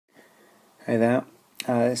Hey there,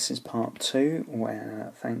 this is part 2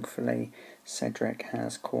 where thankfully Cedric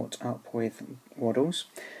has caught up with Waddles.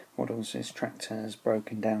 Waddles' tractor has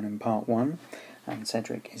broken down in part 1 and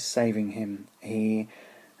Cedric is saving him. He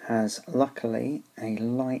has luckily a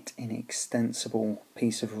light inextensible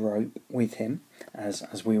piece of rope with him,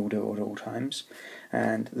 as we all do at all times,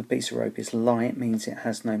 and the piece of rope is light, means it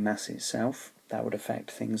has no mass itself. That would affect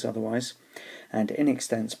things otherwise, and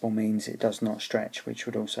inextensible means it does not stretch, which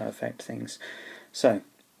would also affect things. So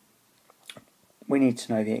we need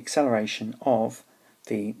to know the acceleration of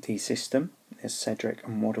the system, this Cedric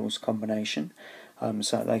and Waddles combination,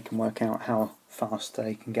 so that they can work out how fast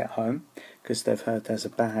they can get home, because they've heard there's a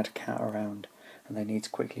bad cat around and they need to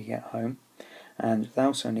quickly get home. And they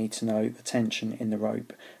also need to know the tension in the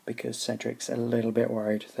rope, because Cedric's a little bit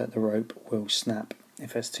worried that the rope will snap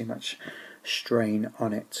if there's too much strain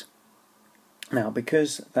on it. Now,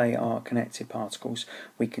 because they are connected particles,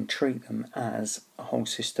 we can treat them as a whole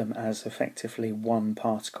system, as effectively one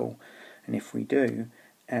particle. And if we do,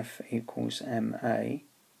 F equals ma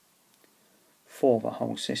for the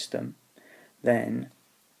whole system, then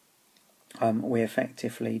we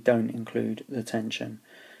effectively don't include the tension.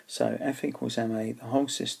 So F equals ma, the whole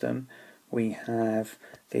system, we have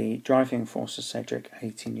the driving force of Cedric,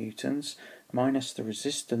 80 newtons, minus the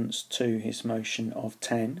resistance to his motion of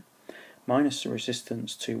 10, minus the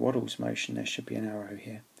resistance to Waddles' motion, there should be an arrow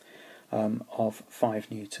here, of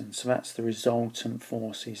 5 newtons. So that's the resultant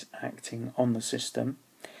forces acting on the system.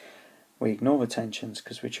 We ignore the tensions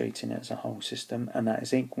because we're treating it as a whole system, and that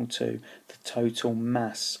is equal to the total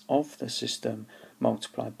mass of the system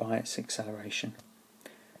multiplied by its acceleration.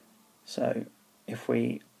 So if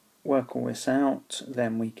we work all this out,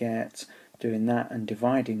 then we get, doing that and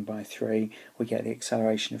dividing by 3, we get the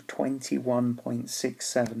acceleration of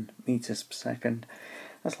 21.67 meters per second.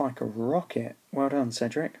 That's like a rocket. Well done,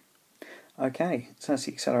 Cedric. Okay, so that's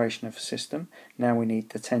the acceleration of the system. Now we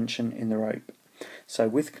need the tension in the rope. So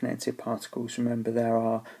with connected particles, remember there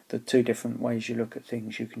are the two different ways you look at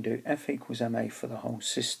things. You can do F equals ma for the whole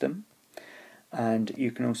system, and you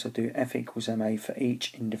can also do F equals ma for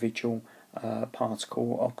each individual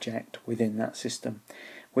particle or object within that system.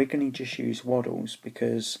 We're going to just use Waddles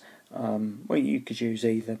because, well, you could use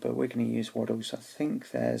either, but we're going to use Waddles. I think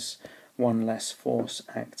there's one less force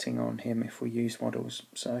acting on him if we use Waddles,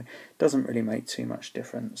 so it doesn't really make too much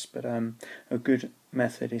difference, but a good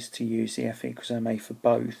method is to use the F equals ma for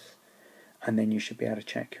both, and then you should be able to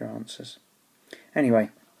check your answers.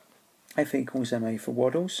 Anyway, F equals ma for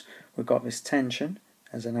Waddles, we've got this tension,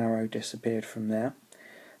 as an arrow disappeared from there,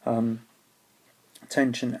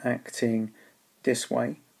 tension acting this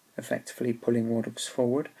way, effectively pulling Waddles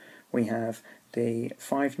forward. We have the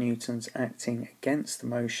 5 newtons acting against the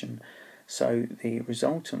motion, so the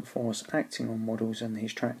resultant force acting on Waddles and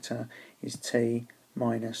his tractor is T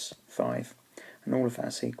minus 5, and all of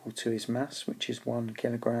that's equal to his mass, which is 1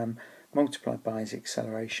 kilogram, multiplied by his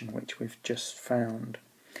acceleration, which we've just found.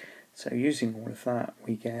 So using all of that,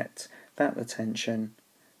 we get that the tension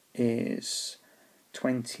is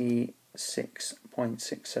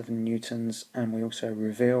 26.67 newtons, and we also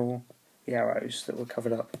reveal the arrows that were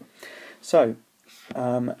covered up. So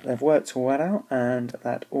they've worked all that out, and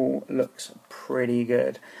that all looks pretty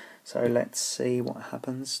good. So let's see what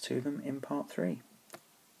happens to them in part 3.